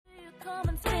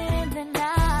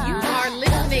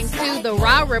the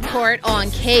Raw Report on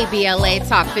KBLA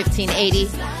Talk 1580,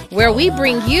 where we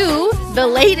bring you the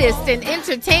latest in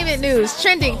entertainment news,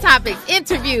 trending topics,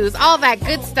 interviews, all that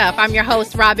good stuff. I'm your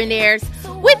host, Robin Ayers,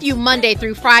 with you Monday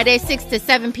through Friday, 6 to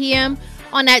 7 p.m.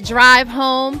 on that drive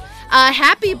home.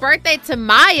 Happy birthday to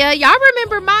Maya. Y'all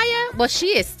remember Maya? Well,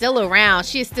 she is still around.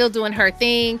 She is still doing her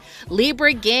thing.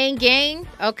 Libra gang.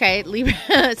 Okay,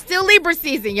 Libra, still Libra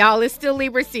season, y'all. It's still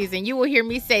Libra season. You will hear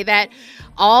me say that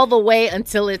all the way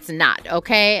until it's not,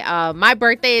 okay? My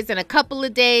birthday is in a couple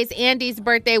of days. Andy's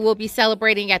birthday we'll be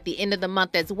celebrating at the end of the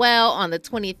month as well on the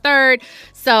 23rd.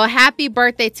 So happy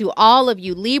birthday to all of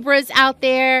you Libras out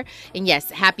there. And yes,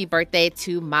 happy birthday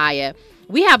to Maya.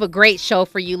 We have a great show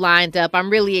for you lined up. I'm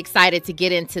really excited to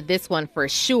get into this one for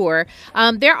sure.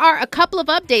 There are a couple of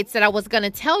updates that I was going to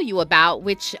tell you about,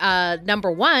 which number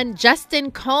one,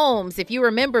 Justin Combs. If you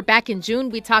remember back in June,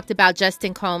 we talked about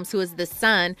Justin Combs, who is the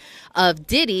son of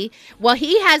Diddy. Well,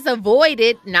 he has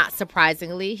avoided, not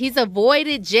surprisingly, he's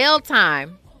avoided jail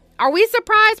time. Are we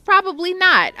surprised? Probably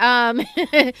not.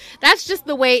 That's just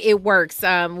the way it works.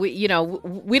 We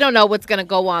don't know what's going to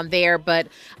go on there, but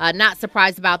not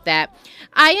surprised about that.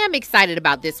 I am excited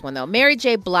about this one, though. Mary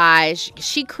J. Blige,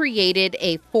 she created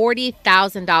a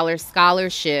 $40,000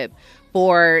 scholarship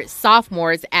for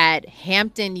sophomores at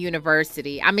Hampton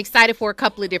University. I'm excited for a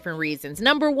couple of different reasons.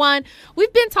 Number one,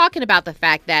 we've been talking about the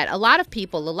fact that a lot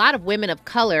of women of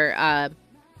color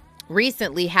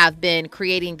recently have been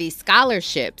creating these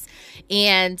scholarships,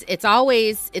 and it's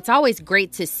always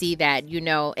great to see that,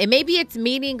 and maybe it's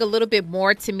meaning a little bit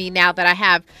more to me now that I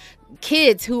have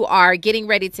kids who are getting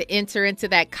ready to enter into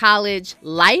that college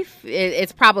life.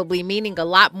 It's probably meaning a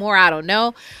lot more. I don't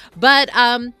know, but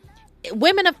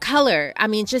women of color,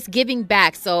 just giving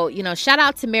back. So, shout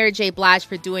out to Mary J. Blige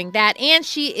for doing that. And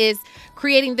she is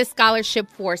creating this scholarship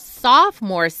for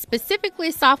sophomores,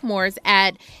 specifically sophomores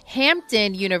at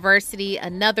Hampton University.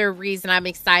 Another reason I'm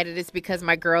excited is because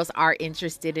my girls are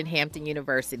interested in Hampton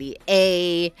University.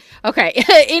 Okay.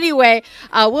 Anyway,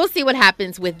 we'll see what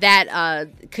happens with that.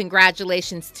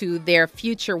 Congratulations to their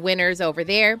future winners over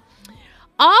there.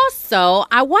 Also,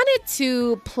 I wanted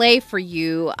to play for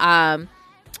you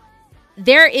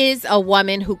there is a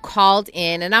woman who called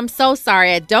in, and I'm so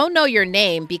sorry, I don't know your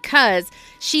name because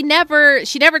she never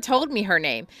told me her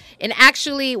name. And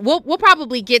actually, we'll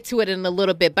probably get to it in a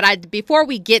little bit, but before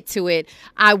we get to it,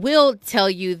 I will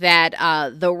tell you that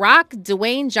The Rock,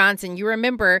 Dwayne Johnson, you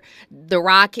remember The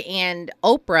Rock and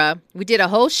Oprah, we did a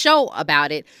whole show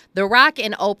about it. The Rock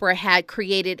and Oprah had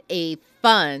created a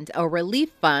relief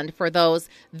fund for those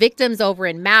victims over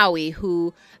in Maui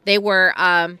who they were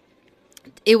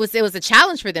it was a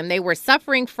challenge for them. They were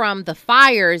suffering from the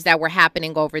fires that were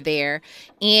happening over there.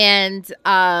 And,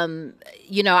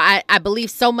 I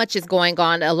believe so much is going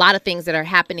on. A lot of things that are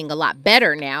happening a lot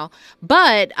better now.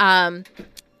 But,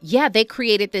 they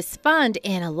created this fund,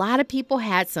 and a lot of people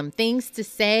had some things to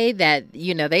say that,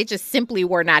 they just simply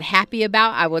were not happy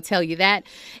about. I will tell you that.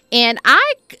 And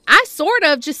I sort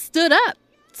of just stood up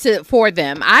for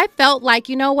them. I felt like,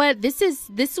 this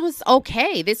was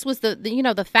okay. This was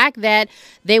the fact that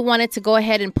they wanted to go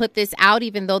ahead and put this out,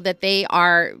 even though that they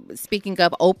are, speaking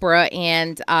of Oprah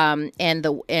and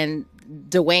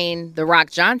Dwayne The Rock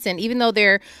Johnson, even though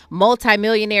they're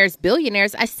multimillionaires,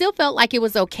 billionaires, I still felt like it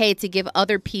was okay to give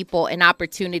other people an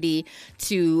opportunity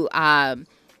to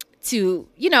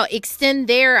extend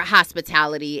their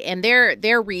hospitality and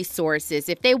their resources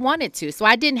if they wanted to. So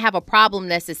I didn't have a problem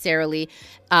necessarily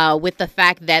with the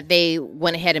fact that they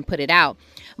went ahead and put it out.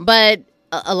 But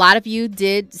a lot of you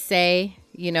did say,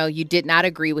 you did not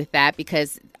agree with that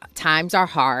because times are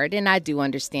hard, and I do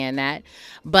understand that.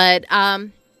 But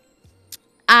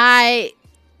I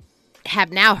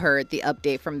have now heard the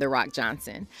update from The Rock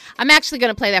Johnson. I'm actually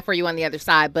going to play that for you on the other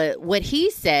side. But what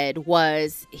he said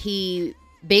was he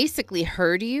basically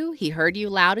heard you. He heard you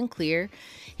loud and clear.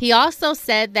 He also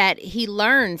said that he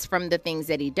learns from the things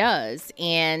that he does.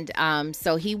 And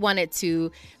so he wanted to,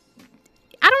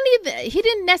 he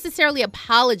didn't necessarily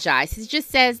apologize. He just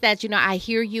says that, I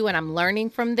hear you and I'm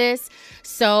learning from this.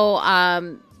 So,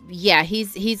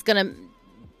 he's going to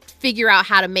figure out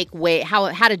how to make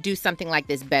how to do something like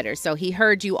this better. So he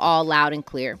heard you all loud and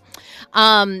clear.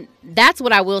 That's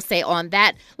what I will say on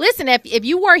that. Listen, if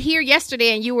you were here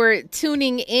yesterday and you were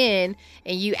tuning in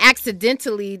and you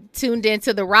accidentally tuned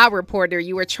into the Raw Report, or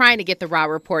you were trying to get the Raw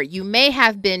Report, you may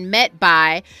have been met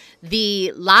by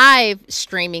the live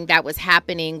streaming that was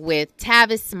happening with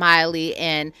Tavis Smiley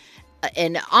and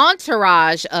an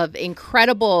entourage of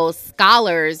incredible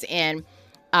scholars and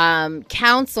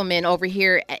councilman over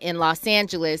here in Los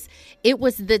Angeles, it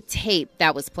was the tape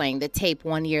that was playing, the tape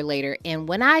 1 year later. And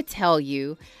when I tell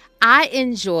you, I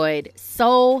enjoyed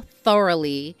so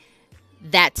thoroughly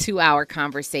that 2-hour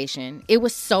conversation. It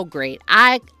was so great.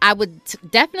 I would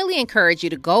definitely encourage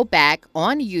you to go back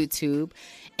on YouTube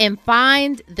and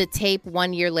find the tape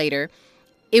 1 year later.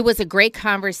 It was a great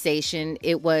conversation.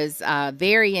 It was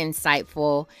very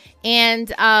insightful.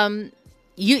 And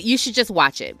you should just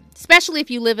watch it, especially if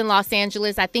you live in Los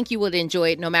Angeles. I think you would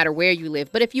enjoy it no matter where you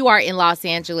live. But if you are in Los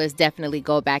Angeles, definitely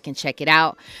go back and check it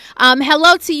out.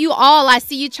 Hello to you all. I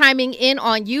see you chiming in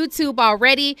on YouTube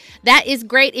already. That is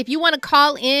great. If you want to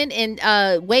call in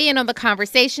and weigh in on the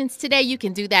conversations today, you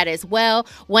can do that as well.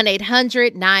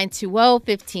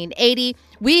 1-800-920-1580.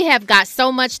 We have got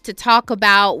so much to talk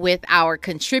about with our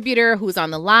contributor who's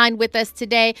on the line with us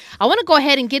today. I want to go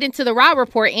ahead and get into the Raw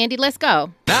Report. Andy, let's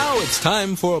go. Now it's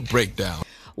time for a breakdown.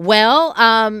 Well,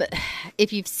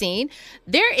 if you've seen,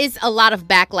 there is a lot of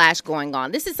backlash going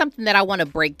on. This is something that I want to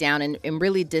break down and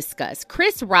really discuss.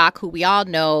 Chris Rock, who we all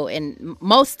know and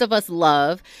most of us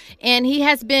love, and he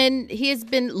has been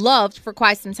loved for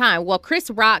quite some time. Well,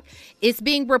 Chris Rock is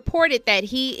being reported that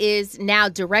he is now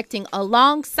directing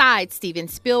alongside Steven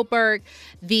Spielberg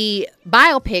the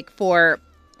biopic for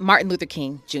Martin Luther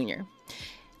King Jr.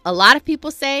 A lot of people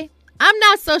say, I'm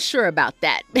not so sure about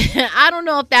that. I don't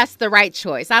know if that's the right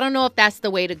choice. I don't know if that's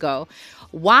the way to go.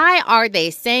 Why are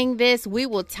they saying this? We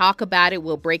will talk about it.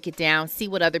 We'll break it down, see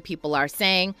what other people are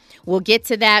saying. We'll get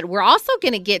to that. We're also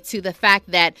going to get to the fact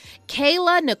that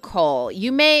Kayla Nicole,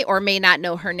 you may or may not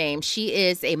know her name. She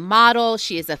is a model.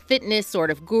 She is a fitness sort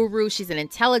of guru. She's an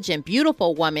intelligent,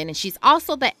 beautiful woman. And she's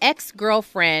also the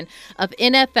ex-girlfriend of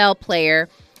NFL player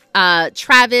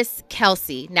Travis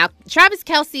Kelce. Now, Travis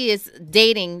Kelce is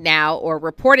dating now, or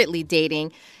reportedly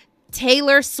dating,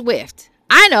 Taylor Swift.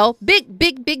 I know,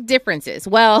 big differences.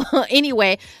 Well,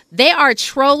 anyway, they are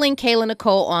trolling Kayla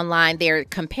Nicole online. They're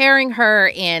comparing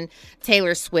her and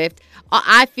Taylor Swift.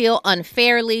 I feel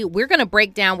unfairly. We're going to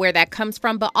break down where that comes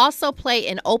from, but also play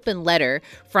an open letter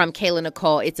from Kayla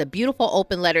Nicole. It's a beautiful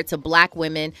open letter to Black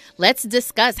women. Let's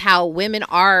discuss how women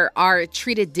are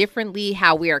treated differently,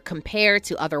 how we are compared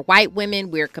to other white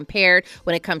women. We're compared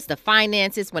when it comes to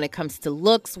finances, when it comes to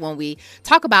looks, when we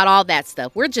talk about all that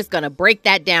stuff. We're just going to break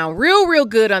that down real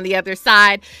good on the other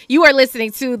side. You are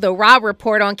listening to The Raw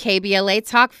Report on KBLA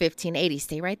Talk 1580.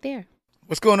 Stay right there.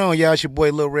 What's going on, y'all? It's your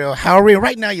boy, Lil Real Howery.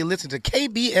 Right now, you're listening to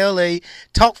KBLA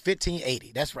Talk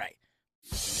 1580. That's right.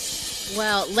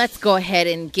 Well, let's go ahead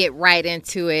and get right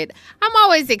into it. I'm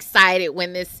always excited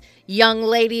when this young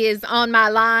lady is on my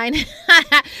line.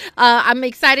 I'm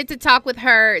excited to talk with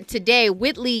her today.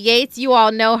 Whitley Yates, you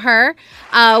all know her.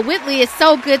 Whitley, it's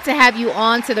so good to have you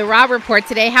on to the Raw Report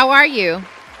today. How are you?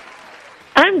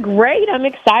 I'm great. I'm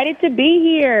excited to be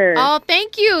here. Oh,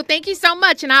 thank you. Thank you so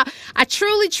much. And I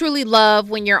truly love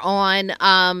when you're on.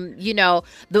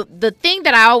 The thing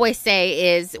that I always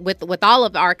say is with all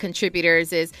of our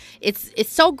contributors is it's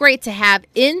so great to have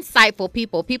insightful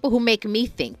people who make me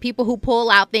think, people who pull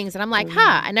out things. And I'm like,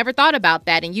 I never thought about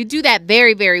that. And you do that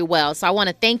very, very well. So I want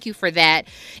to thank you for that.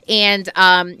 And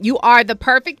you are the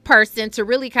perfect person to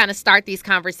really kind of start these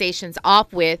conversations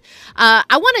off with. I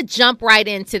want to jump right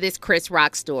into this Chris Rock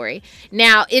story.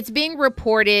 Now, it's being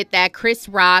reported that Chris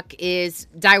Rock is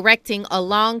directing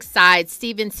alongside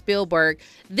Steven Spielberg.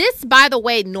 This, by the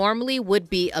way, normally would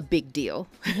be a big deal.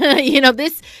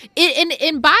 This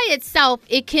in by itself,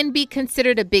 it can be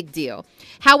considered a big deal.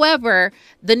 However,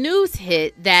 the news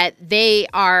hit that they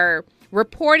are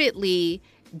reportedly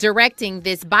directing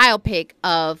this biopic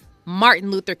of Martin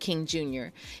Luther King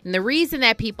Jr. And the reason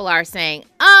that people are saying,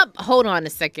 hold on a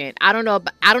second, I don't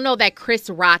know that Chris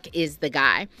Rock is the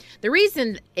guy. The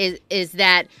reason is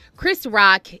that Chris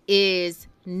Rock is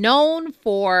known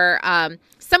for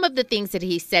some of the things that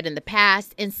he said in the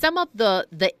past and some of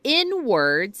the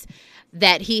N-words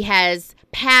that he has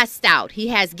passed out. He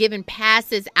has given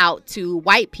passes out to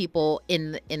white people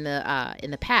in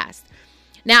the past.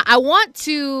 Now, I want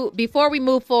to, before we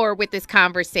move forward with this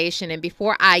conversation and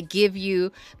before I give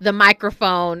you the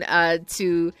microphone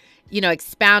to,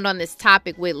 expound on this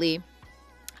topic, Whitley,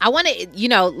 I want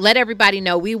to, let everybody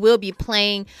know we will be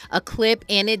playing a clip,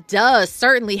 and it does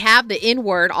certainly have the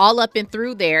N-word all up and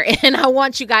through there. And I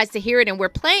want you guys to hear it. And we're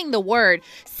playing the word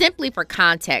simply for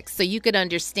context so you could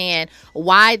understand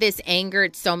why this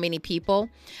angered so many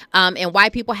people and why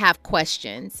people have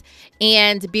questions.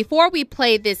 And before we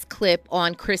play this clip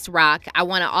on Chris Rock, I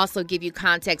want to also give you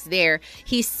context there.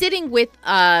 He's sitting with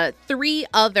 3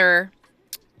 other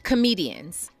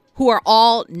comedians who are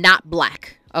all not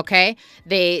Black. Okay,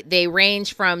 they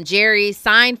range from Jerry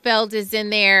Seinfeld is in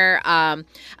there.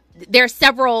 There are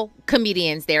several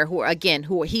comedians there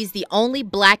he's the only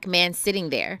black man sitting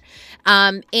there,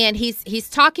 and he's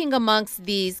talking amongst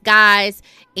these guys,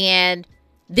 and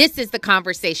this is the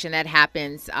conversation that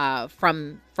happens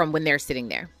from when they're sitting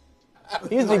there.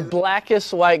 He's the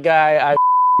blackest white guy I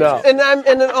know, and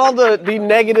then all the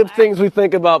negative things we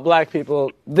think about black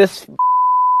people. This.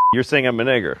 You're saying I'm a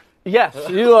nigger. Yes,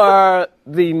 you are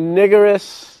the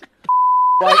niggerest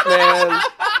white man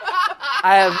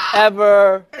I have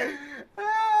ever.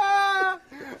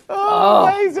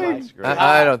 Amazing!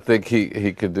 I don't think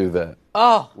he could do that.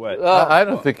 What? I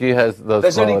don't think he has those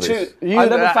There's qualities. only two.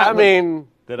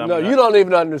 You don't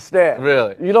even understand.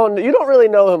 Really? You don't really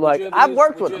know him. Like I've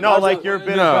worked with him. No, like your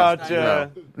bit about.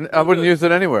 No. I wouldn't use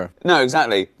it anywhere. No,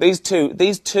 exactly. These two.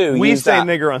 We use say that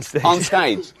nigger on stage. On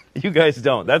stage. You guys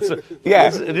don't. That's an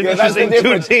interesting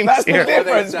two teams that's here. The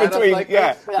difference between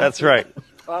That's right.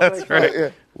 That's right. Yeah.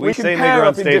 We can say pair nigger on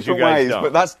up in stage. You different guys ways, don't.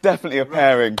 but that's definitely a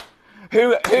pairing.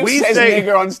 Who We says say-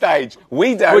 nigger on stage?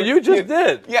 We don't. Well, you just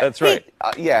did. Yeah, That's right.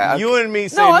 Yeah. You and me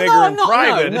say No, nigger no, in no,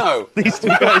 private. no.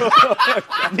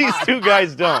 These two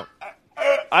guys don't.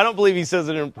 I don't believe he says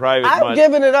it in private I've much.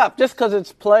 given it up just because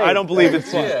it's played. I don't believe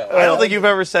it's. I don't think you've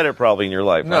ever said it probably in your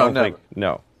life. No, I don't never. think.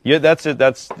 No. Yeah, that's it.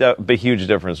 That's the huge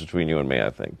difference between you and me, I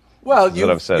think. Well, That's what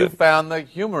I've said you it. found the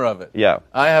humor of it. Yeah.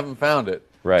 I haven't found it.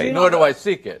 Right. Nor do I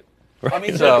seek it. I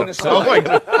mean, So- I'm going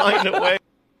to find a way.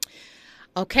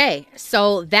 Okay,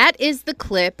 so that is the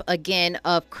clip again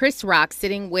of Chris Rock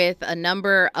sitting with a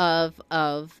number of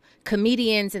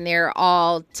comedians, and they're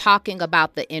all talking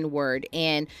about the N-word.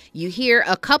 And you hear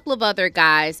a couple of other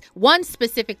guys, one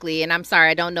specifically, and I'm sorry,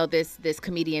 I don't know this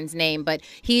comedian's name, but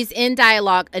he's in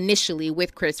dialogue initially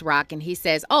with Chris Rock, and he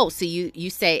says, "Oh, so you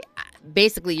say."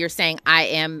 Basically, you're saying I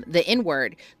am the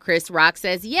N-word. Chris Rock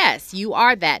says, yes, you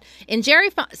are that. And Jerry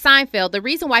Seinfeld, the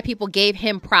reason why people gave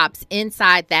him props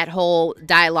inside that whole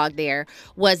dialogue there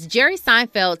was Jerry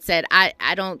Seinfeld said, I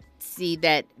don't see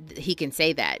that he can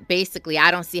say that. Basically, I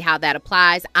don't see how that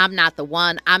applies. I'm not the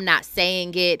one. I'm not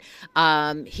saying it.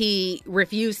 He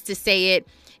refused to say it.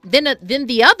 Then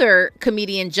the other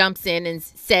comedian jumps in and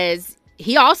says,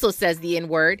 he also says the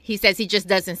N-word. He says he just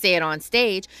doesn't say it on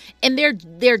stage, and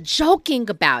they're joking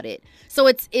about it. So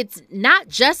it's not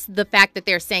just the fact that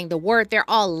they're saying the word; they're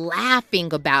all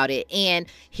laughing about it. And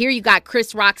here you got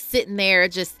Chris Rock sitting there.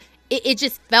 It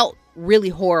just felt really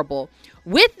horrible.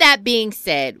 With that being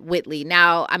said, Whitley,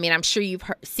 now I mean I'm sure you've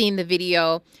seen the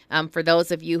video. For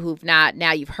those of you who've not,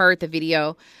 now you've heard the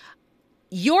video.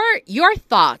 Your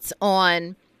thoughts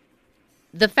on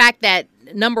the fact that,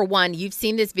 number one, you've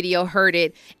seen this video, heard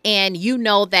it, and you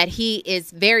know that he is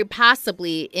very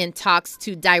possibly in talks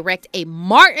to direct a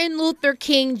Martin Luther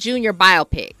King Jr.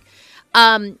 biopic.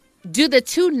 Do the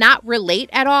two not relate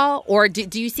at all? Or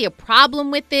do you see a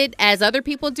problem with it as other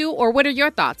people do? Or what are your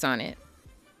thoughts on it?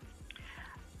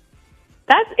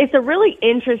 It's a really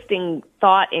interesting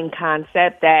thought and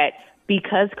concept that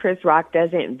because Chris Rock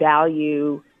doesn't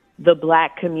value the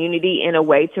black community in a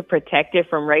way to protect it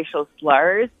from racial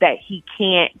slurs, that he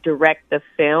can't direct the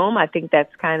film. I think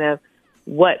that's kind of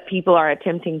what people are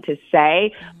attempting to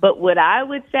say. But what I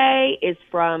would say is,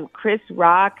 from Chris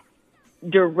Rock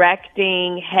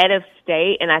directing Head of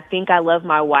State and I Think I Love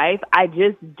My Wife, I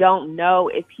just don't know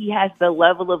if he has the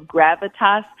level of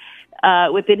gravitas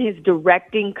within his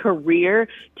directing career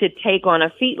to take on a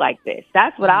feat like this.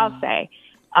 That's what I'll say.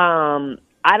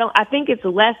 I think it's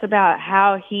less about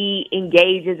how he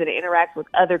engages and interacts with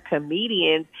other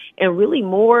comedians and really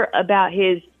more about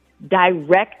his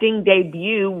directing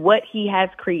debut, what he has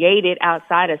created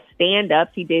outside of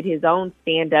stand-ups. He did his own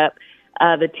stand-up,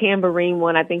 the Tambourine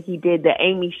one. I think he did the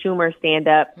Amy Schumer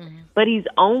stand-up. Mm-hmm. But he's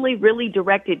only really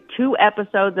directed 2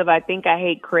 episodes of I Think I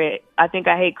Hate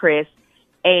Chris,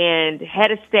 and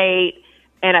Head of State,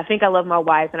 and I Think I Love My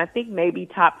Wife. And I think maybe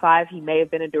top 5 he may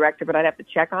have been a director, but I'd have to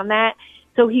check on that.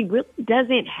 So he really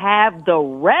doesn't have the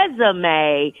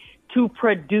resume to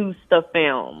produce the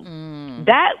film.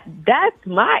 That's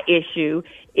my issue.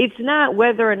 It's not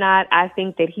whether or not I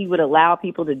think that he would allow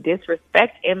people to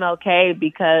disrespect MLK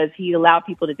because he allowed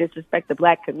people to disrespect the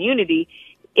black community.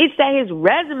 It's that his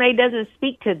resume doesn't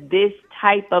speak to this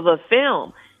type of a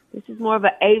film. This is more of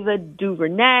an Ava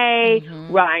DuVernay,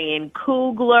 Ryan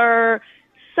Coogler,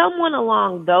 someone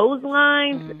along those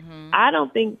lines. I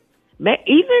don't think,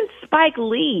 even Spike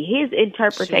Lee, his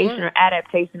interpretation or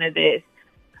adaptation of this.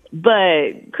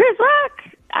 But Chris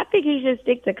Rock, I think he should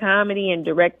stick to comedy and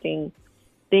directing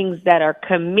things that are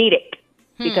comedic,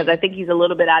 because I think he's a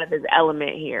little bit out of his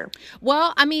element here.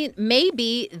 Well, I mean,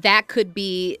 maybe that could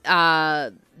be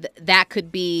that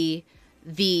could be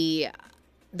the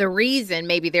reason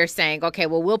maybe they're saying, okay,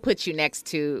 well, we'll put you next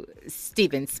to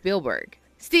Steven Spielberg.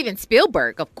 Steven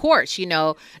Spielberg, of course,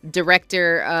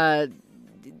 director.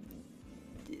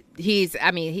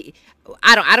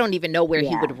 I don't even know where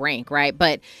he would rank, right?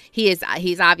 But he's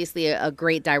obviously a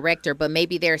great director, but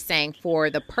maybe they're saying for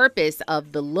the purpose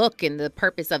of the look and the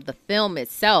purpose of the film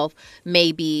itself,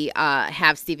 maybe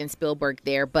have Steven Spielberg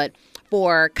there. But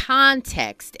for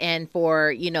context and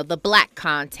for, the Black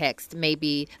context,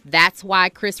 maybe that's why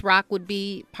Chris Rock would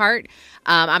be part.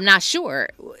 I'm not sure.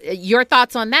 Your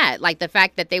thoughts on that? Like the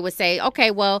fact that they would say,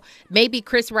 okay, well, maybe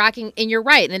Chris Rock, and you're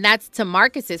right. And that's to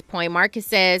Marcus's point. Marcus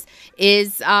says,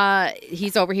 he's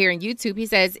over here on YouTube. He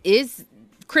says, is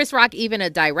Chris Rock even a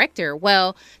director?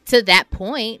 Well, to that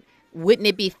point, wouldn't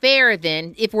it be fair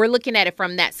then, if we're looking at it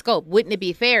from that scope, wouldn't it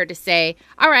be fair to say,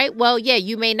 all right, well, yeah,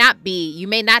 you may not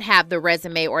have the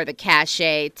resume or the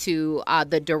cachet to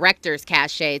the director's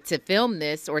cachet to film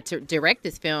this or to direct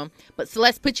this film, but so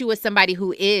let's put you with somebody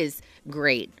who is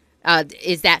great.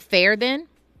 Is that fair then?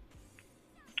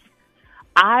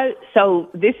 So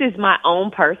this is my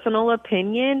own personal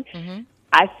opinion. Mm-hmm.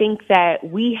 I think that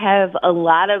we have a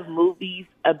lot of movies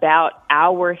about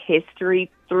our history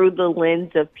through the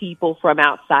lens of people from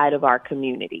outside of our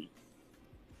community.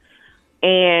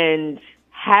 And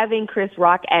having Chris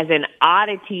Rock as an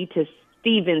oddity to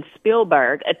Steven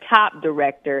Spielberg, a top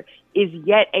director, is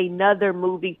yet another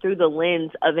movie through the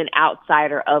lens of an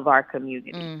outsider of our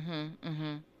community. Mm-hmm,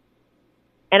 mm-hmm.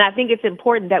 And I think it's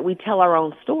important that we tell our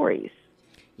own stories.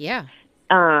 Yeah.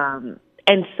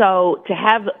 And so to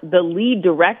have the lead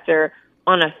director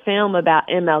on a film about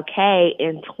MLK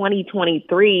in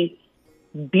 2023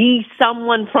 be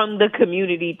someone from the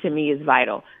community, to me, is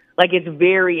vital. Like, it's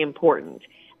very important.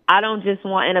 I don't just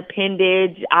want an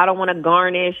appendage. I don't want a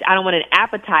garnish. I don't want an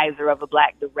appetizer of a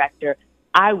Black director.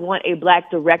 I want a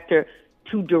Black director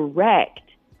to direct.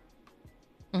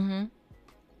 Mm-hmm.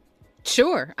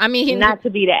 Sure. I mean, not to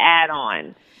be the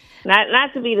add-on,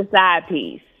 not to be the side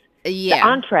piece. Yeah. The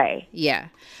entree. Yeah.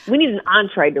 We need an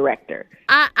entree director.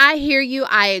 I hear you.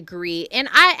 I agree. And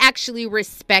I actually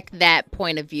respect that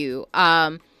point of view.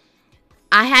 I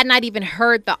had not even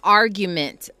heard the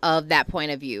argument of that point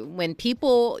of view. When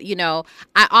people,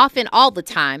 I often, all the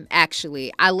time,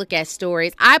 actually, I look at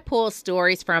stories. I pull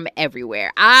stories from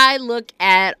everywhere. I look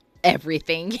at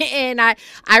everything. And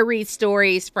I read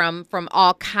stories from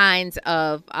all kinds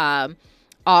of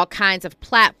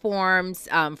platforms,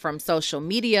 from social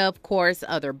media, of course,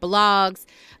 other blogs,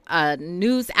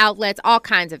 news outlets, all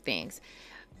kinds of things.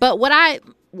 But what I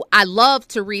love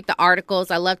to read the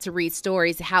articles. I love to read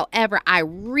stories. However, I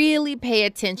really pay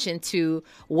attention to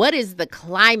what is the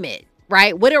climate,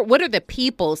 right? What are the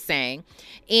people saying?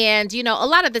 And, a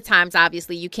lot of the times,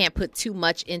 obviously, you can't put too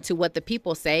much into what the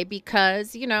people say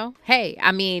because, hey,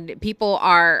 I mean, people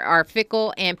are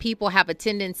fickle and people have a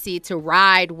tendency to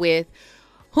ride with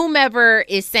whomever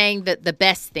is saying the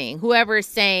best thing, whoever is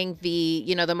saying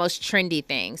the most trendy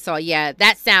thing. So yeah,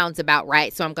 that sounds about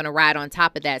right. So I'm going to ride on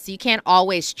top of that. So you can't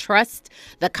always trust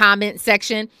the comment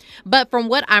section. But from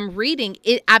what I'm reading,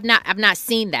 I've not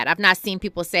seen that. I've not seen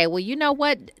people say, well, you know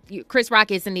what? Chris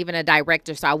Rock isn't even a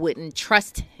director, so I wouldn't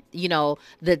trust,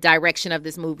 the direction of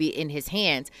this movie in his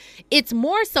hands. It's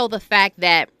more so the fact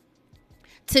that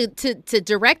to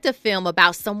direct a film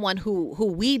about someone who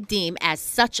we deem as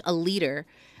such a leader,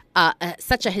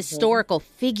 such a historical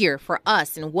figure for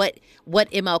us and what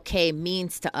MLK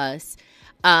means to us,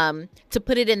 to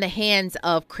put it in the hands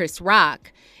of Chris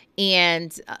Rock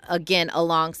and again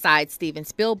alongside Steven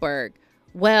Spielberg.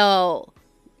 Well,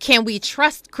 can we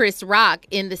trust Chris Rock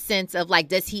in the sense of like,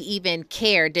 does he even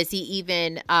care? Does he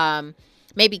even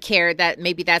maybe care? That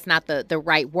maybe that's not the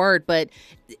right word, but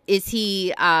is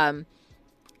he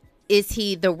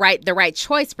the right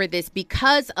choice for this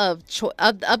because of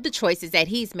the choices that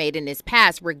he's made in his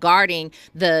past regarding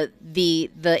the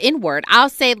N-word? I'll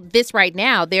say this right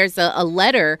now. There's a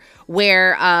letter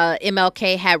where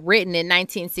MLK had written in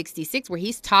 1966 where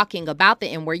he's talking about the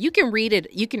N-word. You can read it.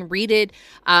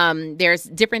 There's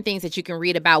different things that you can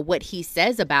read about what he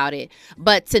says about it.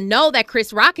 But to know that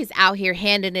Chris Rock is out here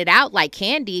handing it out like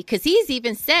candy, because he's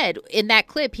even said in that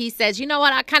clip, he says, you know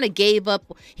what, I kind of gave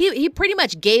up. He pretty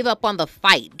much gave up on the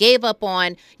fight, gave up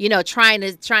on, trying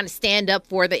to stand up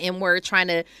for the N-word, trying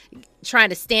to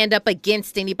stand up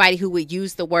against anybody who would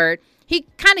use the word. He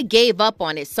kind of gave up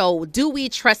on it. So do we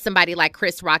trust somebody like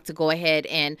Chris Rock to go ahead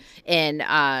and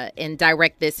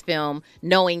direct this film,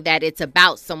 knowing that it's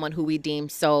about someone who we deem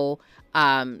so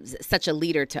such a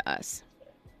leader to us?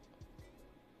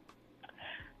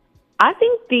 I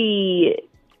think the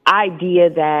idea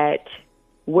that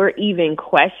we're even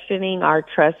questioning our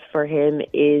trust for him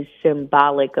is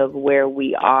symbolic of where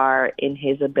we are in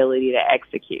his ability to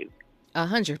execute.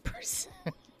 100%.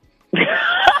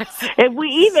 If we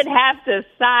even have to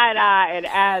side-eye and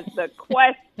ask the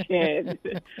question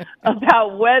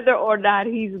about whether or not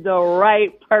he's the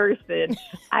right person,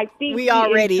 I think we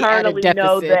already internally at a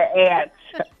know the answer.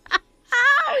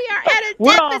 We are at a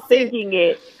We're deficit. all thinking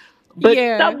it, but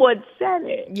Yeah. someone said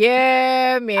it.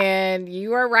 Yeah, man,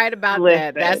 you are right about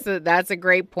Listen. that. That's a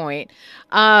great point.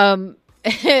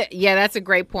 Yeah, that's a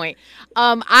great point.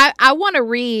 I want to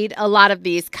read a lot of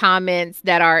these comments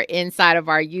that are inside of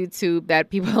our YouTube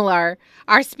that people are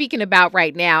speaking about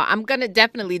right now. I'm going to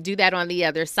definitely do that on the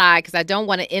other side because I don't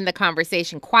want to end the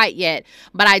conversation quite yet.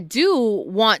 But I do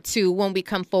want to, when we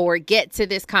come forward, get to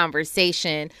this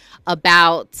conversation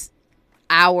about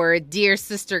our dear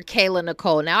sister, Kayla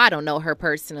Nicole. Now, I don't know her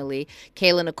personally.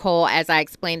 Kayla Nicole, as I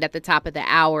explained at the top of the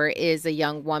hour, is a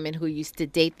young woman who used to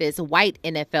date this white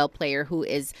NFL player who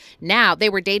is now, they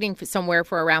were dating for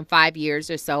around 5 years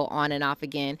or so, on and off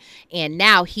again. And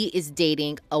now he is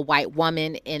dating a white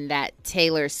woman, in that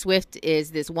Taylor Swift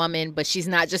is this woman, but she's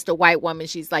not just a white woman.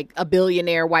 She's like a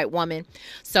billionaire white woman.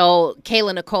 So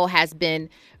Kayla Nicole has been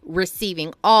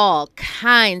receiving all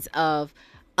kinds of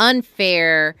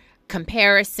unfair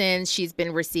comparisons. She's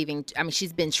been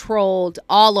she's been trolled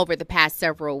all over the past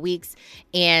several weeks,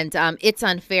 and it's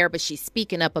unfair, but she's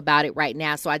speaking up about it right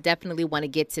now. So I definitely want to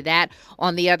get to that.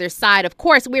 On the other side, of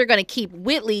course, we're going to keep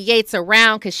Whitley Yates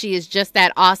around because she is just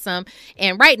that awesome.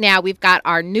 And right now we've got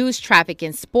our news, traffic,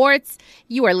 and sports.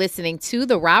 You are listening to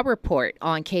The Raw Report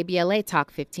on KBLA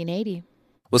Talk 1580.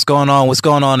 What's going on? What's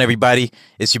going on, everybody?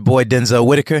 It's your boy Denzel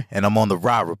Whitaker, and I'm on The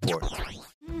Raw Report.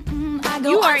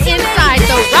 You are inside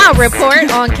The Raw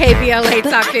Report on KBLA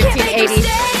Talk 1580.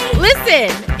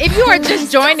 Listen, if you are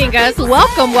just joining us,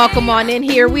 welcome on in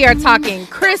here. We are talking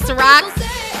Chris Rock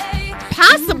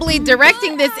possibly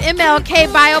directing this MLK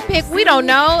biopic. We don't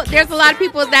know. There's a lot of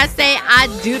people that say, I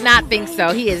do not think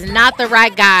so. He is not the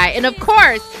right guy. And of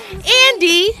course,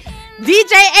 Andy,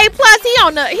 DJ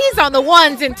A+, he's on the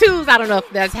ones and twos. I don't know if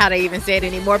that's how they even say it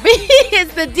anymore, but he is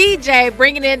the DJ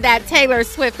bringing in that Taylor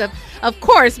Swift of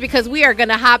course, because we are going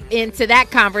to hop into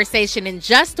that conversation in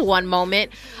just one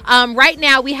moment. Right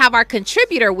now, we have our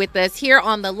contributor with us here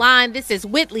on the line. This is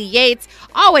Whitley Yates.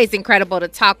 Always incredible to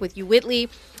talk with you, Whitley.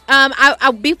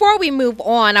 Before we move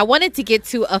on, I wanted to get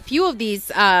to a few of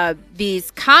these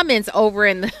comments over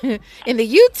in the in the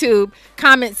YouTube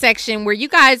comment section where you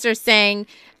guys are saying,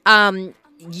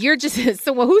 you're just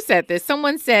someone who said this.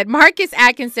 Someone said, Marcus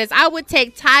Atkins says, I would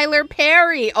take Tyler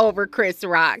Perry over Chris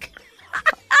Rock.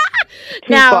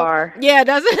 Too far. Yeah,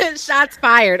 doesn't shots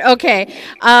fired. Okay.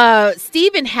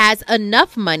 Steven has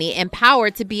enough money and power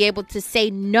to be able to say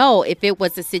no if it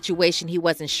was a situation he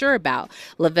wasn't sure about.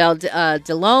 Lavelle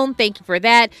Delone, thank you for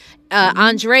that.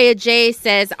 Andrea J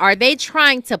says, are they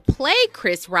trying to play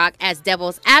Chris Rock as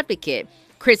devil's advocate?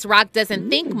 Chris Rock doesn't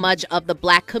think much of the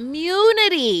black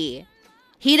community.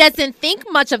 He doesn't think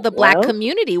much of the black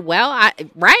community. Well,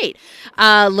 right.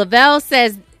 Lavelle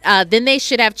says, then they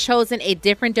should have chosen a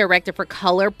different director for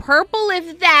Color Purple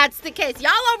if that's the case.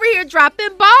 Y'all over here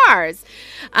dropping bars.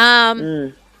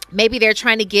 Maybe they're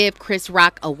trying to give Chris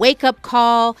Rock a wake-up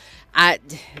call.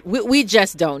 We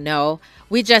just don't know.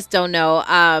 We just don't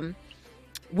know.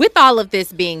 With all of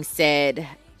this being said,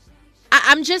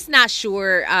 I'm just not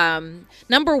sure.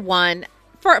 Number one,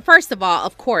 first of all,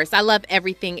 of course, I love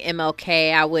everything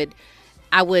MLK.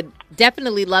 I would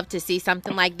definitely love to see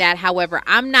something like that. However,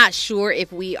 I'm not sure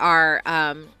if we are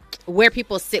where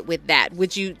people sit with that.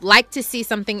 Would you like to see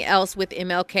something else with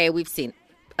MLK? We've seen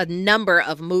a number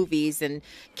of movies and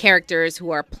characters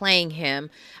who are playing him.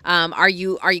 Are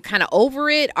you kind of over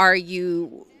it?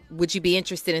 Would you be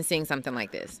interested in seeing something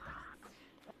like this?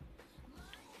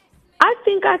 I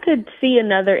think I could see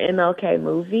another MLK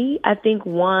movie. I think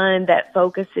one that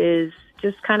focuses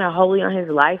just kind of wholly on his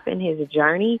life and his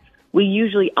journey. We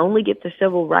usually only get the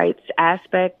civil rights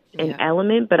aspect and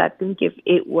element, but I think if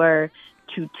it were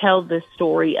to tell the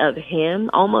story of him,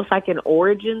 almost like an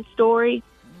origin story,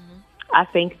 I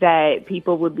think that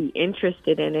people would be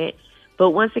interested in it. But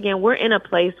once again, we're in a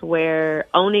place where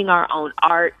owning our own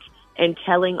art and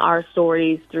telling our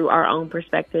stories through our own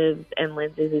perspectives and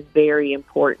lenses is very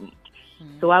important.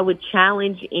 So I would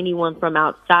challenge anyone from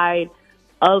outside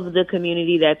of the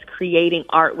community that's creating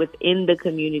art within the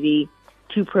community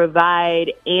to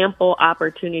provide ample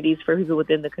opportunities for people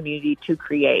within the community to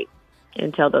create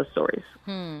and tell those stories.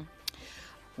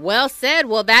 Well said.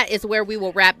 Well, that is where we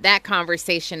will wrap that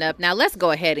conversation up. Now, let's go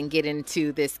ahead and get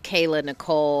into this Kayla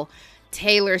Nicole,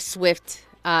 Taylor Swift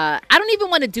I don't even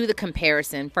want to do the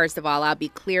comparison. First of all, I'll be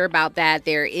clear about that.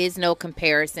 There is no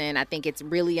comparison. I think it's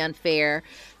really unfair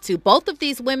to both of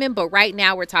these women. But right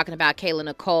now we're talking about Kayla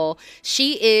Nicole.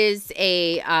 She is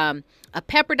a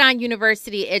Pepperdine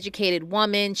University educated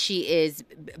woman. She is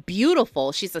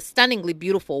beautiful. She's a stunningly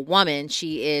beautiful woman.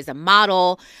 She is a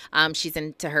model. She's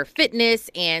into her fitness,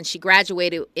 and she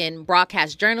graduated in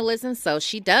broadcast journalism. So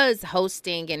she does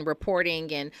hosting and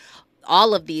reporting and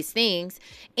all of these things.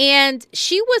 And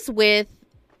she was with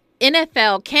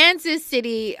NFL Kansas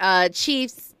City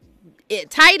Chiefs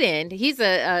tight end. He's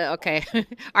okay.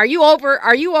 Are you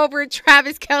over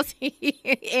Travis Kelce,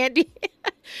 Andy?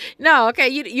 No, okay.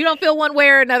 You don't feel one way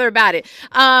or another about it.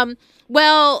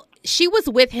 Well, she was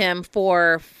with him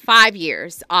for 5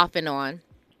 years off and on.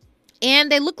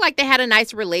 And they looked like they had a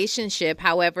nice relationship.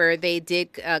 However, they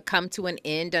did come to an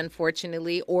end,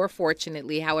 unfortunately, or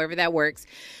fortunately, however that works,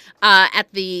 at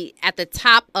the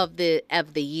top of the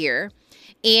year,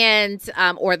 and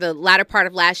or the latter part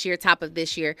of last year, top of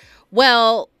this year.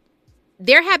 Well,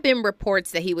 there have been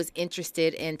reports that he was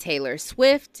interested in Taylor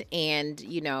Swift, and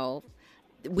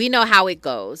we know how it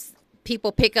goes.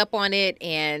 People pick up on it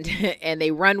and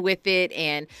they run with it.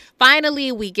 And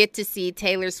finally, we get to see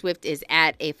Taylor Swift is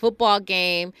at a football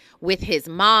game with his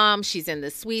mom. She's in the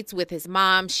suites with his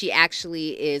mom. She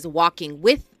actually is walking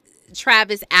with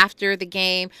Travis after the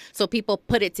game. So people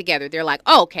put it together. They're like,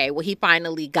 oh, okay, well, he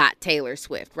finally got Taylor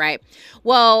Swift, right?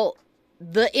 Well,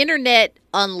 the internet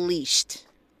unleashed.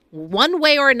 One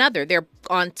way or another, they're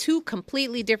on two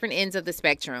completely different ends of the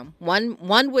spectrum.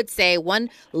 One would say, one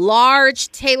large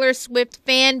Taylor Swift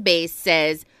fan base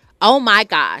says, oh my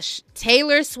gosh,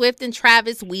 Taylor Swift and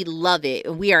Travis, we love it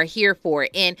and we are here for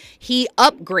it. And he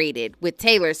upgraded with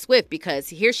Taylor Swift because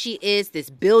here she is, this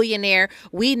billionaire.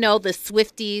 We know the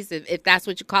Swifties, if that's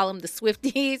what you call them, the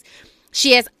Swifties.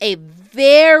 She has a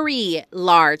very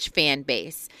large fan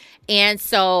base. And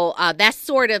so that's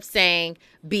sort of saying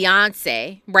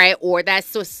Beyonce, right? Or that's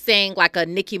sort of saying like a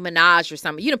Nicki Minaj or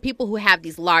something. People who have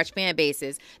these large fan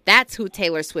bases, that's who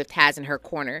Taylor Swift has in her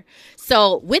corner.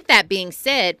 So with that being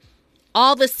said,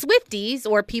 all the Swifties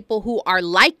or people who are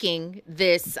liking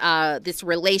this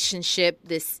relationship,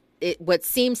 what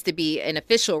seems to be an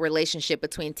official relationship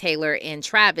between Taylor and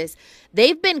Travis,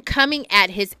 they've been coming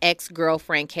at his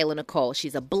ex-girlfriend, Kayla Nicole.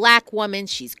 She's a black woman.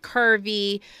 She's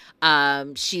curvy.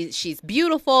 She's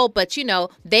beautiful. But,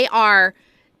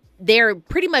 they're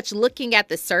pretty much looking at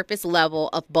the surface level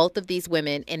of both of these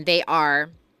women, and they are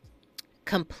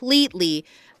completely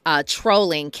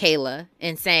trolling Kayla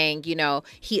and saying, he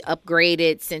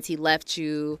upgraded since he left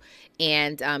you,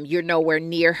 and you're nowhere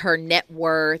near her net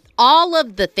worth, all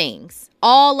of the things.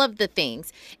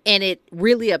 And it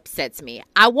really upsets me.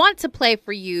 I want to play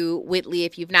for you, Whitley,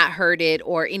 if you've not heard it,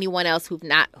 or anyone else who's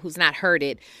not heard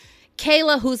it.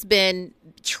 Kayla, who's been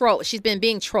she's been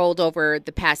being trolled over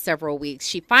the past several weeks.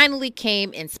 She finally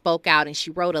came and spoke out, and she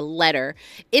wrote a letter.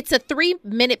 It's a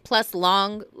 3-minute plus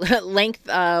long length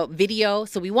video,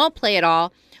 so we won't play it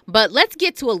all. But let's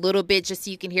get to a little bit just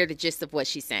so you can hear the gist of what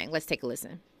she's saying. Let's take a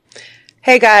listen.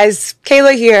 Hey guys,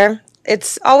 Kayla here.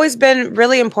 It's always been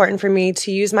really important for me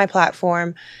to use my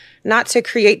platform not to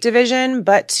create division,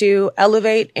 but to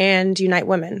elevate and unite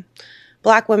women.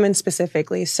 Black women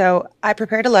specifically. So I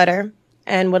prepared a letter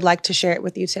and would like to share it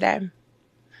with you today.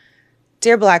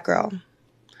 Dear Black girl,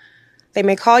 they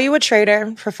may call you a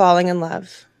traitor for falling in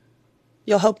love.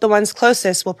 You'll hope the ones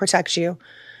closest will protect you,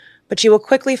 but you will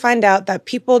quickly find out that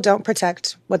people don't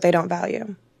protect what they don't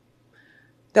value.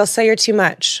 They'll say you're too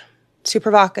much, too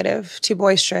provocative, too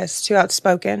boisterous, too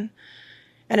outspoken,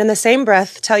 and in the same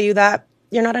breath tell you that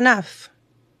you're not enough,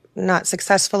 not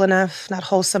successful enough, not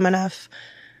wholesome enough,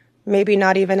 maybe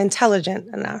not even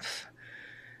intelligent enough.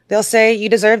 They'll say you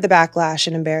deserve the backlash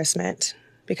and embarrassment.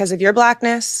 Because of your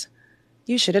blackness,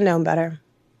 you should have known better.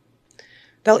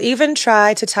 They'll even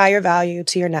try to tie your value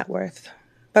to your net worth.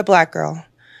 But Black girl,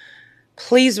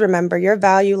 please remember your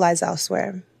value lies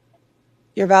elsewhere.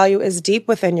 Your value is deep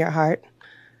within your heart,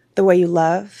 the way you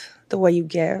love, the way you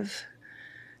give.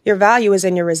 Your value is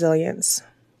in your resilience,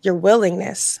 your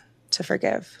willingness to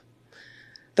forgive,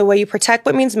 the way you protect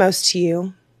what means most to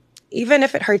you, even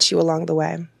if it hurts you along the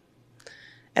way,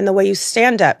 and the way you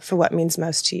stand up for what means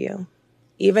most to you,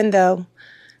 even though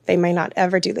they may not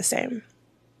ever do the same.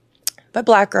 But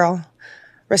Black girl,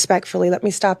 respectfully, let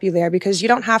me stop you there because you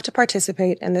don't have to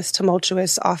participate in this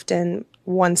tumultuous, often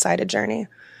one-sided journey.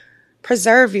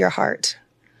 Preserve your heart.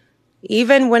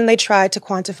 Even when they try to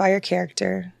quantify your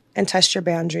character and test your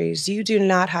boundaries, you do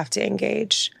not have to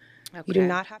engage. Okay. You do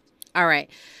not have to. All right.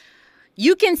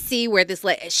 You can see where this,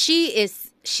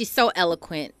 she's so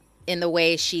eloquent in the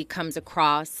way she comes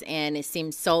across, and it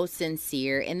seems so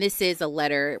sincere. And this is a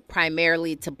letter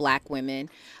primarily to Black women.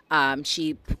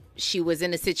 She was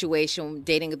in a situation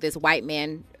dating this white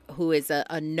man who is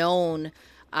a known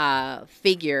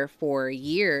figure for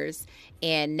years,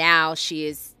 and now she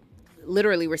is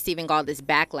literally receiving all this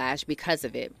backlash because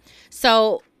of it.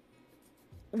 So,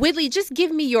 Whitley, just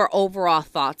give me your overall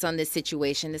thoughts on this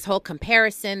situation, this whole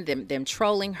comparison, them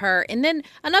trolling her. And then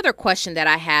another question that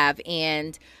I have,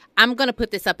 and I'm going to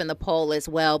put this up in the poll as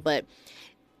well, but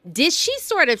did she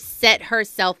sort of set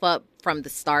herself up from the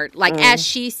start? Like, as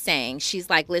she's saying, she's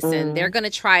like, listen, they're going to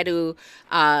try to,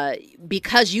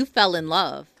 because you fell in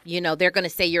love, they're going to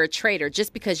say you're a traitor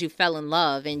just because you fell in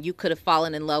love, and you could have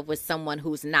fallen in love with someone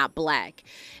who's not Black.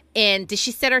 And did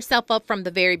she set herself up from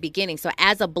the very beginning? So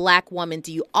as a Black woman,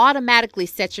 do you automatically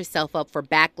set yourself up for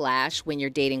backlash when you're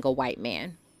dating a white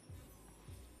man?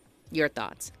 Your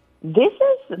thoughts? This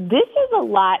is a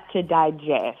lot to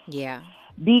digest. Yeah.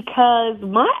 Because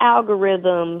my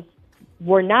algorithms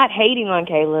were not hating on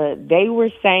Kayla. They were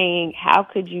saying, how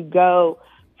could you go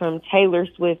from Taylor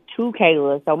Swift to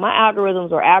Kayla? So my algorithms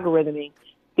were algorithming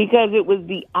because it was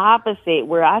the opposite,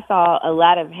 where I saw a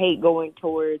lot of hate going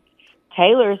towards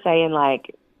Taylor, saying,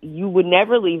 like, you would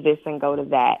never leave this and go to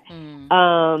that.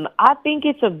 I think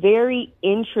it's a very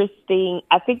interesting,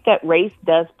 I think that race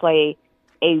does play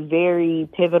a very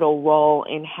pivotal role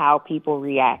in how people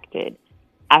reacted.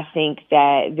 I think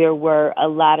that there were a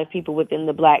lot of people within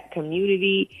the Black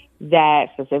community, that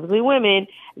specifically women,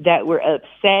 that were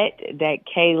upset that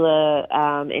Kayla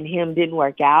and him didn't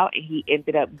work out, and he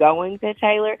ended up going to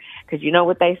Taylor, because you know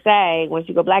what they say, once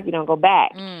you go Black, you don't go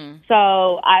back.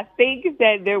 So I think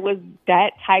that there was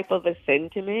that type of a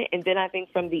sentiment. And then I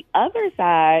think from the other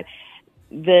side,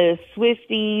 the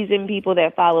Swifties and people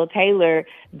that follow Taylor,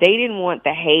 they didn't want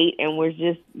the hate and were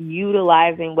just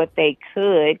utilizing what they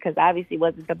could, because obviously it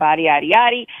wasn't the body yaddy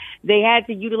yaddy. They had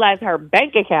to utilize her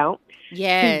bank account to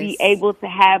be able to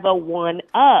have a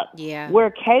one-up.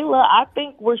 Where Kayla, I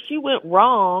think where she went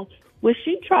wrong was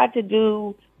she tried to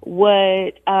do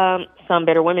what some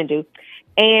better women do,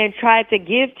 and tried to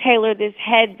give Taylor this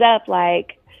heads up,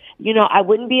 like, I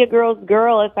wouldn't be a girl's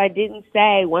girl if I didn't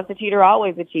say once a cheater,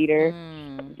 always a cheater.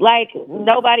 Like,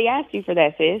 nobody asked you for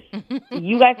that, sis.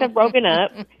 You guys have broken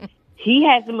up. He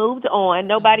has moved on.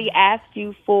 Nobody asked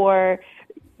you for,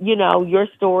 your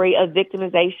story of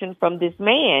victimization from this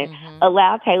man.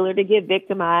 Allow Taylor to get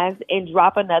victimized and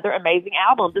drop another amazing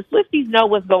album. The Swifties know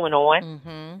what's going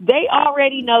on. They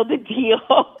already know the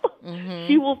deal.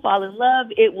 She will fall in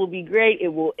love. It will be great. It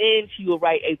will end. She will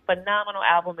write a phenomenal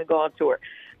album and go on tour.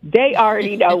 They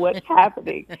already know what's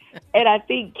happening. And I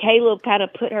think Caleb kind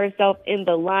of put herself in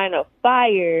the line of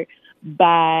fire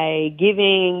by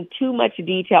giving too much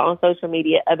detail on social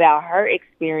media about her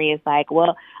experience. Like,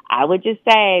 well, I would just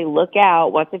say, look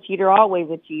out, once a cheater,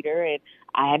 always a cheater. And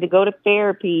I had to go to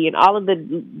therapy, and all of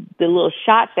the little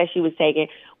shots that she was taking,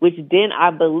 which then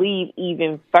I believe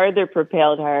even further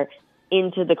propelled her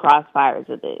into the crossfires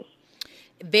of this.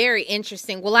 Very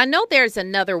interesting. Well, I know there's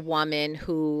another woman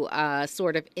who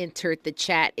sort of entered the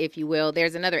chat, if you will.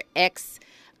 There's another ex,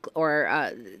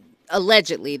 or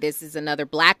allegedly, this is another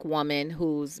Black woman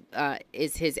who's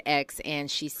is his ex, and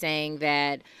she's saying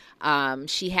that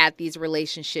she had these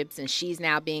relationships, and she's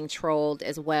now being trolled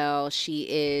as well. She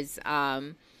is,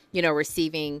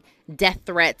 receiving death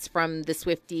threats from the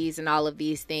Swifties and all of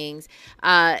these things.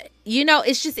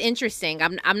 It's just interesting.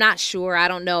 I'm not sure. I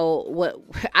don't know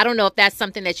if that's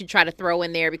something that you try to throw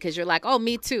in there because you're like, oh,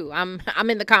 me too. I'm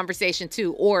in the conversation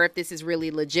too, or if this is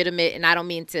really legitimate. And I don't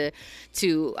mean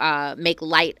to make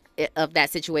light of that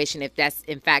situation if that's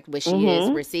in fact what she is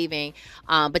receiving.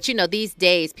 But these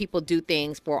days people do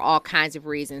things for all kinds of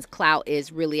reasons. Clout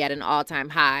is really at an all-time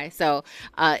high. So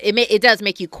it does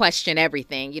make you question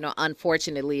everything,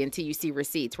 unfortunately, until you see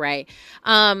receipts, right?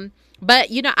 But,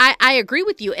 I agree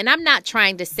with you, and I'm not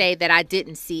trying to say that I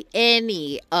didn't see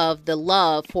any of the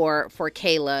love for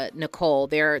Kayla Nicole.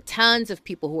 There are tons of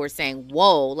people who are saying,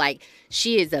 whoa, like,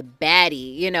 she is a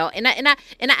baddie, and I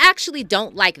actually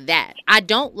don't like that. I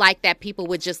don't like that people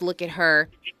would just look at her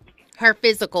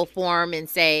physical form and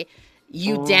say,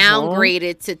 you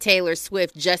downgraded to Taylor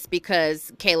Swift just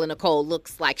because Kayla Nicole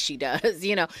looks like she does.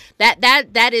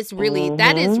 That is really,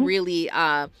 that's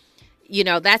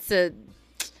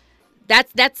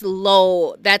that's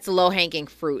low hanging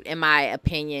fruit in my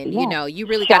opinion. Yeah. You know, you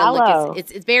really got to Shallow. look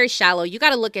at it's very shallow. You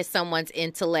got to look at someone's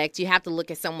intellect. You have to look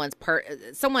at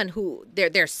someone who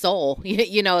their soul.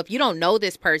 You know, if you don't know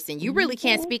this person, you really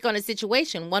can't speak on a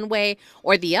situation one way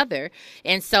or the other.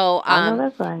 And so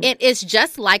that's right. it's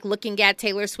just like looking at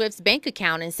Taylor Swift's bank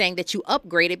account and saying that you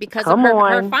upgraded because Come of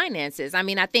her on. finances. I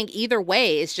mean, I think either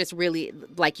way, it's just really,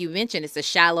 like you mentioned, it's a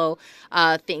shallow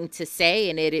thing to say,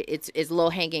 and it's low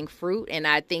hanging fruit. And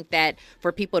I think that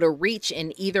for people to reach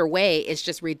in either way is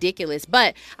just ridiculous.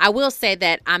 But I will say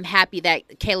that I'm happy that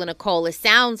Kayla Nicole, it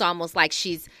sounds almost like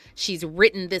she's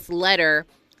written this letter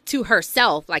to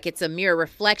herself, like it's a mere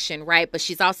reflection, right? But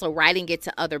she's also writing it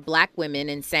to other Black women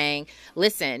and saying,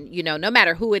 listen, you know, no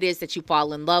matter who it is that you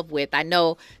fall in love with, I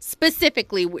know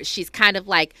specifically she's kind of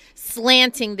like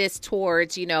slanting this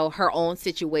towards, you know, her own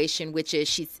situation, which is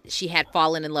she had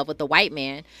fallen in love with a white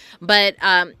man. But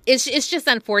it's just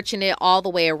unfortunate all the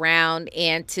way around.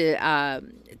 And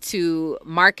to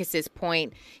Marcus's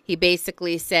point, he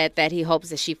basically said that he hopes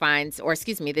that she finds, or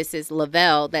excuse me, this is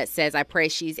Lavelle that says, I pray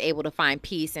she's able to find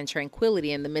peace and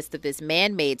tranquility in the midst of this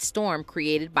man-made storm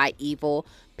created by evil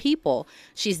people.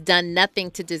 She's done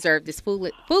nothing to deserve this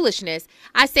foolishness.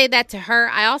 I say that to her.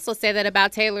 I also say that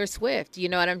about Taylor Swift. You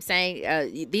know what I'm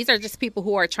saying? These are just people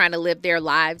who are trying to live their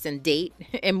lives and date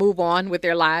and move on with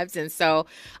their lives. And so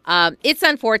it's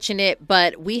unfortunate,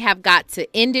 but we have got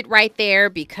to end it right there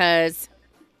because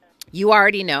you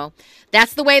already know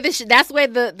that's the way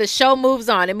the show moves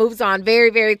on. It moves on very,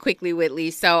 very quickly,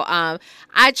 Whitley. So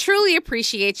I truly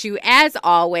appreciate you, as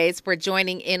always, for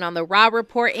joining in on the Raw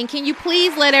Report. And can you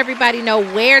please let everybody know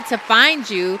where to find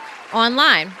you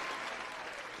online?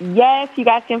 Yes, you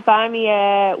guys can find me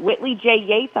at Whitley J.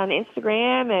 Yates on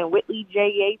Instagram and Whitley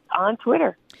J. Yates on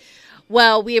Twitter.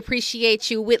 Well, we appreciate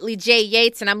you, Whitley J.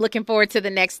 Yates, and I'm looking forward to the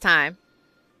next time.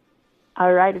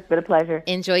 All right, it's been a pleasure.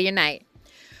 Enjoy your night.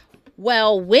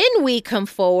 Well, when we come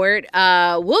forward,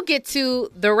 we'll get to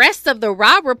the rest of the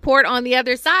Raw Report on the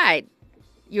other side.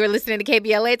 You're listening to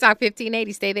KBLA Talk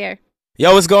 1580. Stay there.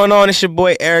 Yo, what's going on? It's your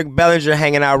boy Eric Bellinger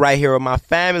hanging out right here with my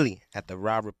family at the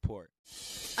Raw Report.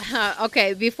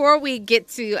 Okay, before we get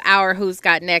to our Who's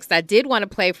Got Next, I did want to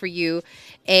play for you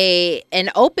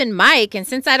an open mic. And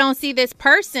since I don't see this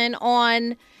person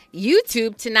on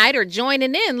YouTube tonight or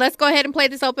joining in, let's go ahead and play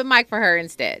this open mic for her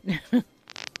instead.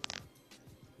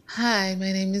 Hi,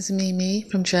 my name is Mimi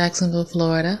from Jacksonville,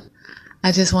 Florida.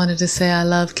 I just wanted to say I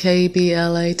love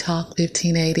KBLA Talk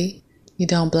 1580. You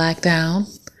don't black down.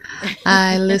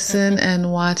 I listen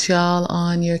and watch y'all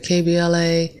on your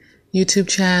KBLA YouTube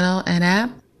channel and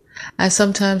app. I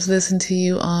sometimes listen to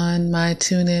you on my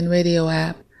TuneIn radio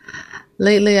app.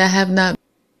 Lately, I have not.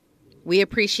 We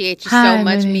appreciate you so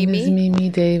much, Mimi. My name is Mimi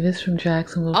Davis from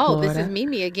Jacksonville, Florida. This is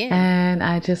Mimi again. And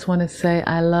I just want to say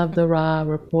I love the Raw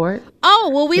Report.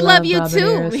 Oh, well, we love you Robin too.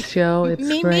 Ayers' show. It's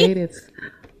Mimi. Great. It's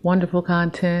wonderful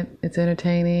content. It's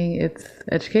entertaining. It's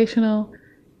educational.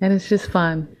 And it's just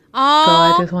fun. Aww. So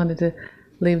I just wanted to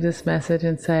leave this message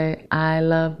and say I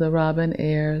love the Robin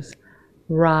Ayers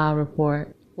Raw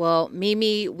Report. Well,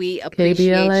 Mimi, we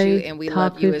appreciate KBLA, you and we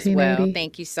love you as well. 1580.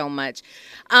 Thank you so much.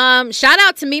 Shout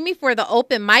out to Mimi for the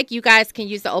open mic. You guys can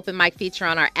use the open mic feature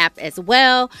on our app as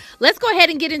well. Let's go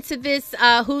ahead and get into this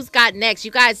Who's Got Next.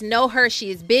 You guys know her. She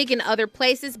is big in other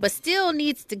places, but still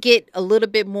needs to get a little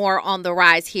bit more on the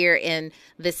rise here in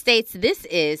the States. This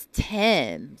is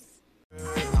Thames.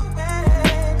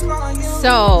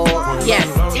 So,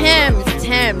 yes,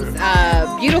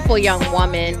 Thames, beautiful young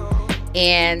woman.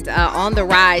 And on the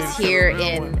rise here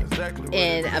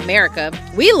in America.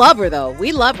 We love her, though.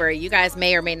 We love her. You guys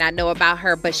may or may not know about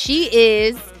her, but she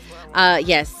is,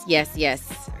 yes.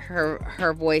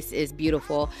 Her voice is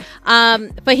beautiful.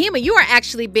 Fahima, you are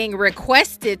actually being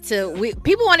requested to.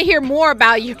 People want to hear more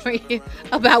about you,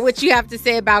 about what you have to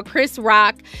say about Chris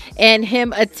Rock and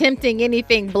him attempting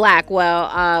anything black.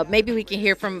 Well, maybe we can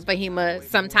hear from Fahima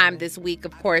sometime this week.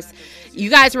 Of course, you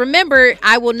guys remember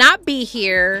I will not be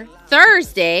here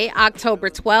Thursday, October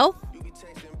 12th.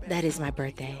 That is my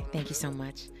birthday. Thank you so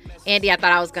much, Andy. I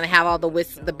thought I was gonna have all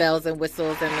the bells and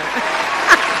whistles and.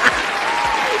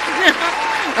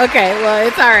 Okay, well,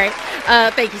 it's all right.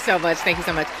 Thank you so much.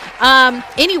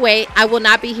 Anyway, I will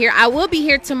not be here. I will be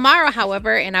here tomorrow,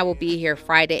 however, and I will be here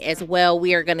Friday as well.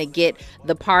 We are going to get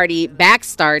the party back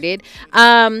started.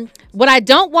 What I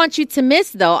don't want you to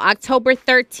miss, though, October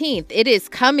 13th, it is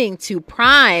coming to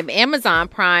Prime, Amazon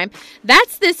Prime.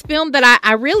 That's this film that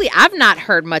I've not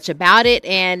heard much about it,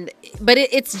 but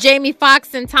it's Jamie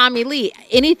Foxx and Tommy Lee.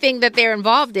 Anything that they're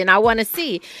involved in, I want to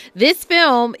see. This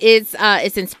film is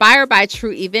it's inspired by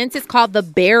true events. It's called The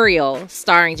Burial,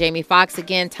 starring Jamie Foxx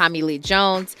again, Tommy Lee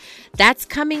Jones. That's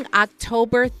coming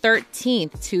October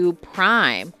 13th to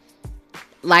Prime.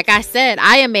 Like I said,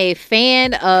 I am a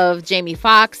fan of Jamie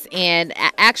Foxx and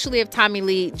actually of Tommy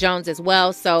Lee Jones as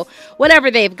well. So whatever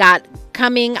they've got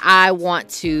coming, I want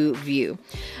to view.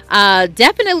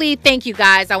 Definitely thank you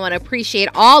guys. I want to appreciate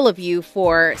all of you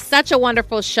for such a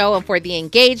wonderful show and for the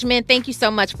engagement. Thank you so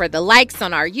much for the likes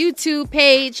on our YouTube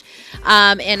page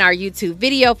and our YouTube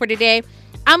video for today.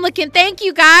 Thank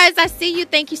you guys. I see you.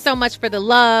 Thank you so much for the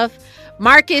love.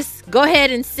 Marcus, go ahead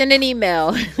and send an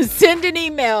email. Send an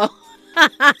email. So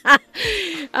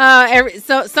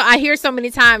I hear so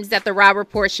many times that the Rob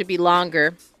Report should be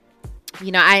longer.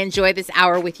 You know, I enjoy this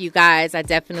hour with you guys. I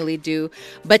definitely do.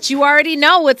 But you already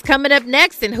know what's coming up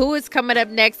next and who is coming up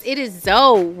next. It is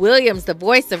Zoe Williams, the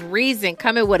voice of reason,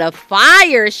 coming with a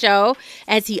fire show,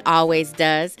 as he always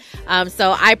does.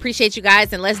 So I appreciate you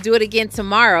guys, and let's do it again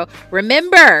tomorrow.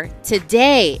 Remember,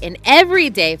 today and every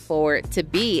day forward to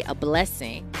be a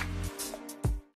blessing.